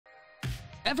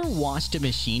Ever watched a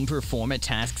machine perform a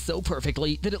task so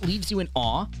perfectly that it leaves you in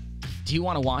awe? Do you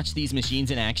want to watch these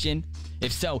machines in action?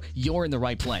 If so, you're in the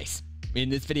right place. In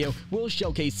this video, we'll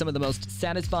showcase some of the most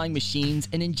satisfying machines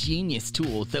and ingenious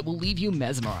tools that will leave you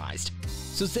mesmerized.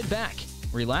 So sit back,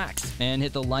 relax, and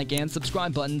hit the like and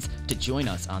subscribe buttons to join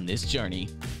us on this journey.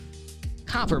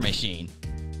 Copper machine.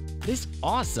 This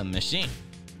awesome machine.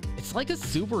 It's like a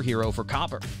superhero for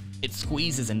copper. It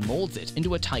squeezes and molds it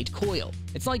into a tight coil.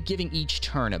 It's like giving each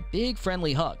turn a big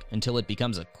friendly hug until it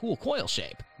becomes a cool coil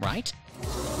shape, right?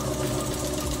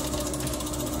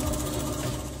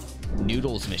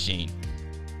 Noodles machine.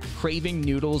 Craving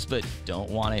noodles but don't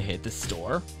want to hit the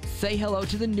store? Say hello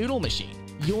to the noodle machine.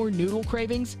 Your noodle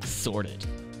cravings sorted.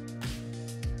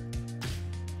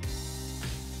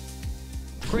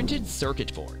 Printed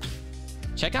circuit board.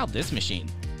 Check out this machine.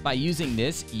 By using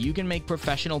this, you can make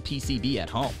professional PCB at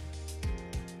home.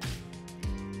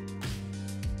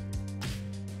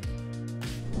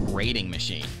 Braiding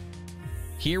machine.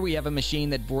 Here we have a machine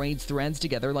that braids threads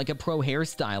together like a pro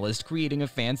hairstylist creating a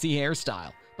fancy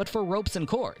hairstyle, but for ropes and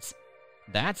cords.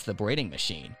 That's the braiding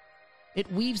machine. It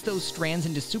weaves those strands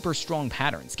into super strong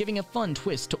patterns, giving a fun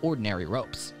twist to ordinary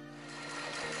ropes.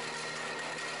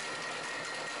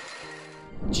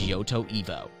 Giotto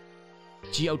Evo.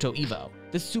 Giotto Evo,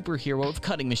 the superhero of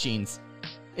cutting machines.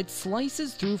 It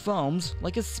slices through foams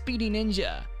like a speedy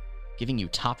ninja, giving you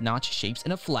top-notch shapes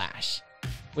in a flash.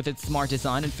 With its smart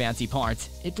design and fancy parts,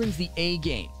 it brings the A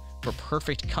game for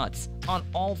perfect cuts on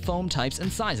all foam types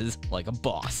and sizes like a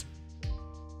boss.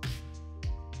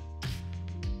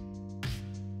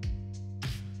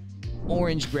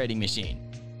 Orange grading machine.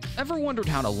 Ever wondered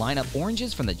how to line up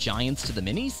oranges from the giants to the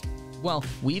minis? Well,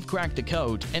 we've cracked the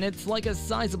code, and it's like a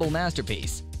sizable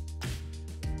masterpiece.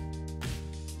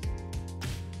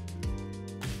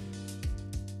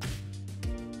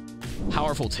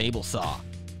 Powerful table saw.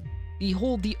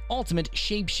 Behold the ultimate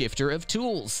shapeshifter of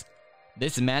tools.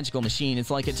 This magical machine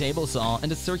is like a table saw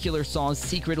and a circular saw's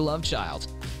secret love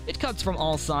child. It cuts from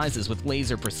all sizes with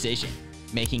laser precision,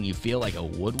 making you feel like a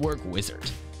woodwork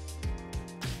wizard.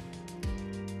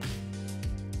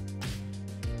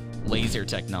 Laser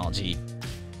technology.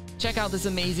 Check out this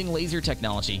amazing laser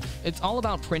technology. It's all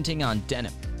about printing on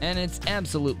denim, and it's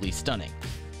absolutely stunning.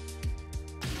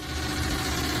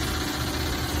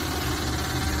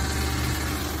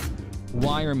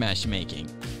 Wire mesh making.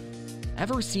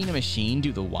 Ever seen a machine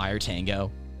do the wire tango?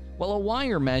 Well, a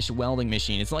wire mesh welding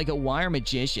machine is like a wire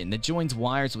magician that joins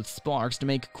wires with sparks to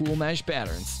make cool mesh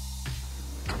patterns.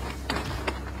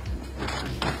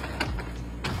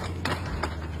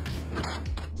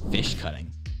 Fish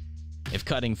cutting. If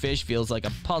cutting fish feels like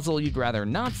a puzzle you'd rather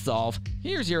not solve,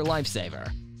 here's your lifesaver.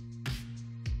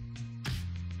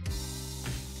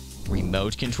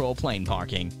 Remote control plane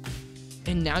parking.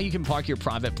 And now you can park your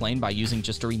private plane by using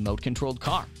just a remote-controlled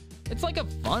car. It's like a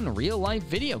fun real-life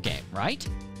video game, right?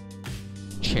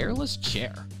 Chairless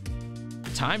chair.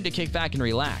 Time to kick back and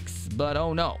relax, but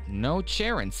oh no, no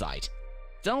chair in sight.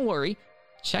 Don't worry,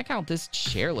 check out this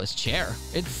chairless chair.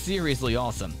 It's seriously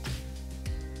awesome.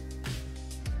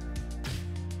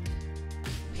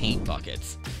 Paint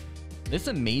buckets. This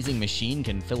amazing machine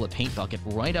can fill a paint bucket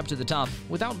right up to the top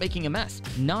without making a mess,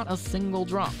 not a single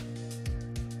drop.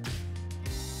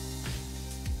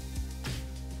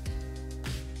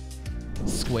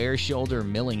 Square shoulder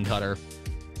milling cutter.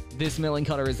 This milling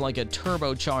cutter is like a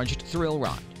turbocharged thrill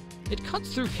ride. It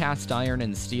cuts through cast iron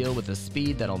and steel with a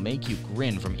speed that'll make you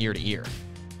grin from ear to ear.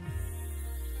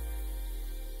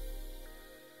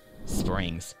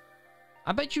 Springs.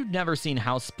 I bet you've never seen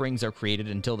how springs are created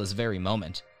until this very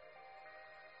moment.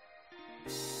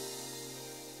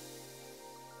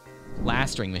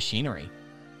 Plastering machinery.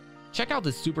 Check out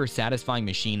this super satisfying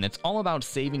machine that's all about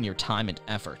saving your time and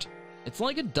effort. It's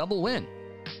like a double win.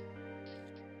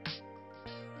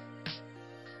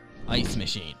 Ice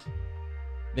machine.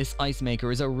 This ice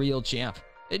maker is a real champ.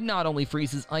 It not only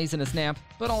freezes ice in a snap,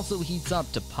 but also heats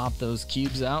up to pop those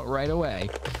cubes out right away.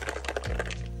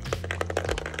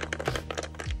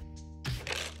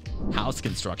 House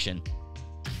construction.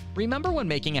 Remember when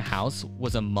making a house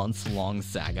was a months-long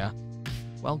saga?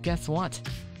 Well, guess what?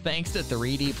 Thanks to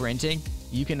 3D printing,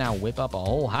 you can now whip up a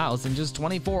whole house in just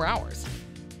 24 hours.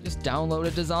 Just download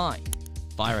a design,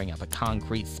 firing up a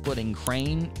concrete splitting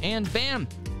crane, and bam!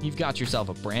 You've got yourself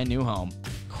a brand new home.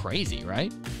 Crazy,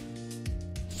 right?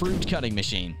 Fruit cutting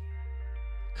machine.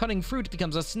 Cutting fruit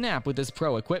becomes a snap with this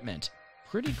pro equipment.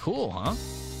 Pretty cool, huh?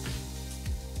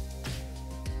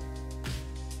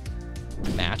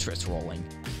 Mattress rolling.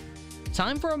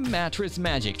 Time for a mattress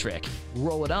magic trick.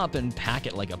 Roll it up and pack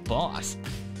it like a boss.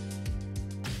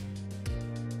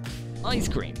 Ice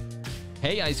cream.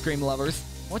 Hey ice cream lovers,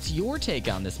 what's your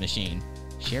take on this machine?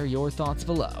 Share your thoughts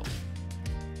below.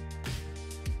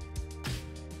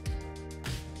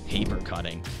 Paper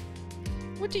cutting.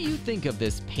 What do you think of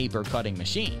this paper cutting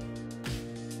machine?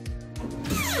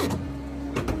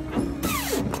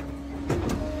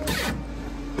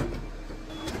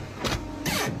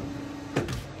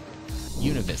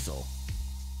 Universal.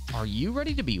 Are you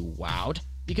ready to be wowed?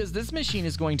 Because this machine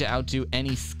is going to outdo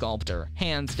any sculptor,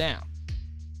 hands down.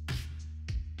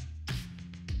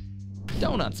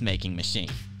 Donuts making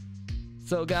machine.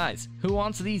 So guys, who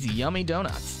wants these yummy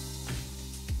donuts?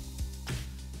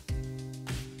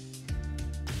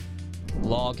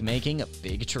 Log making of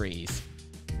big trees.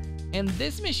 And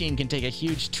this machine can take a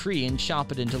huge tree and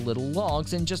chop it into little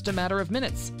logs in just a matter of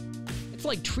minutes. It's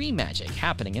like tree magic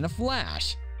happening in a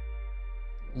flash.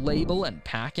 Label and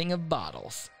packing of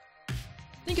bottles.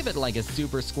 Think of it like a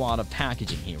super squad of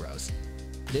packaging heroes.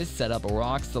 This setup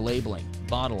rocks the labeling,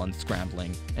 bottle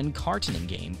unscrambling, and cartoning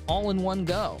game all in one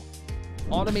go.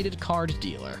 Automated card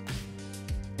dealer.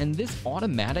 And this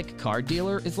automatic card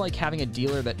dealer is like having a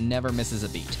dealer that never misses a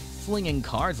beat, slinging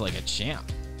cards like a champ.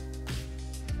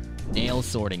 Nail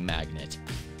sorting magnet.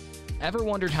 Ever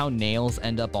wondered how nails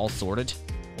end up all sorted?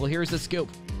 Well, here's the scoop.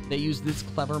 They use this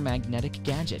clever magnetic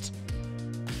gadget.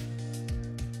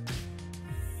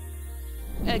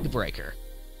 Egg breaker.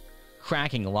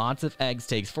 Cracking lots of eggs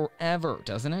takes forever,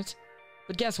 doesn't it?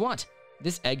 But guess what?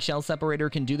 This eggshell separator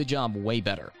can do the job way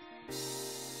better.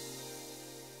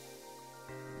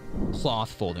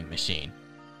 Cloth folding machine.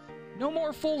 No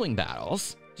more folding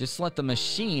battles. Just let the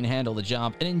machine handle the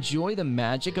job and enjoy the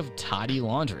magic of tidy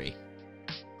laundry.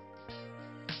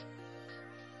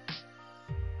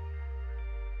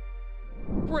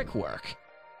 Brickwork.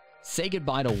 Say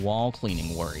goodbye to wall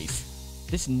cleaning worries.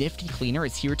 This nifty cleaner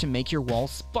is here to make your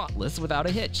walls spotless without a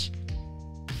hitch.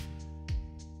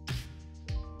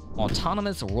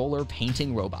 Autonomous roller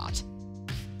painting robot.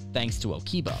 Thanks to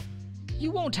Okibo,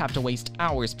 you won't have to waste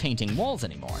hours painting walls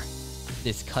anymore.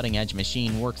 This cutting-edge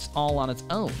machine works all on its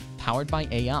own, powered by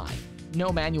AI. No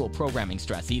manual programming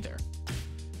stress either.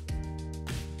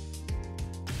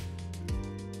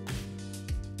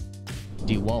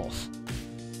 DeWolf.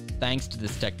 Thanks to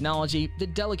this technology, the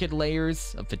delicate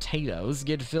layers of potatoes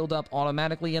get filled up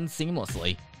automatically and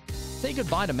seamlessly. Say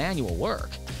goodbye to manual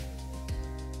work.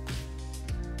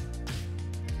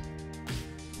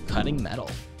 Cutting metal.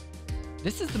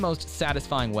 This is the most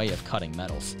satisfying way of cutting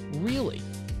metals, really.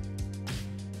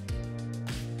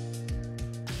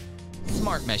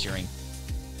 Smart measuring.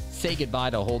 Say goodbye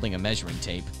to holding a measuring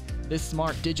tape. This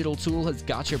smart digital tool has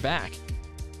got your back.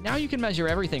 Now you can measure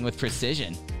everything with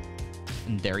precision.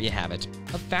 And there you have it,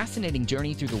 a fascinating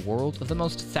journey through the world of the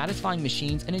most satisfying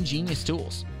machines and ingenious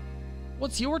tools.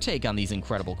 What's your take on these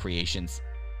incredible creations?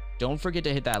 Don't forget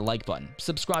to hit that like button,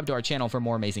 subscribe to our channel for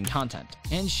more amazing content,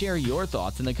 and share your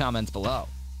thoughts in the comments below.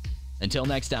 Until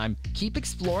next time, keep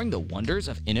exploring the wonders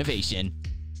of innovation.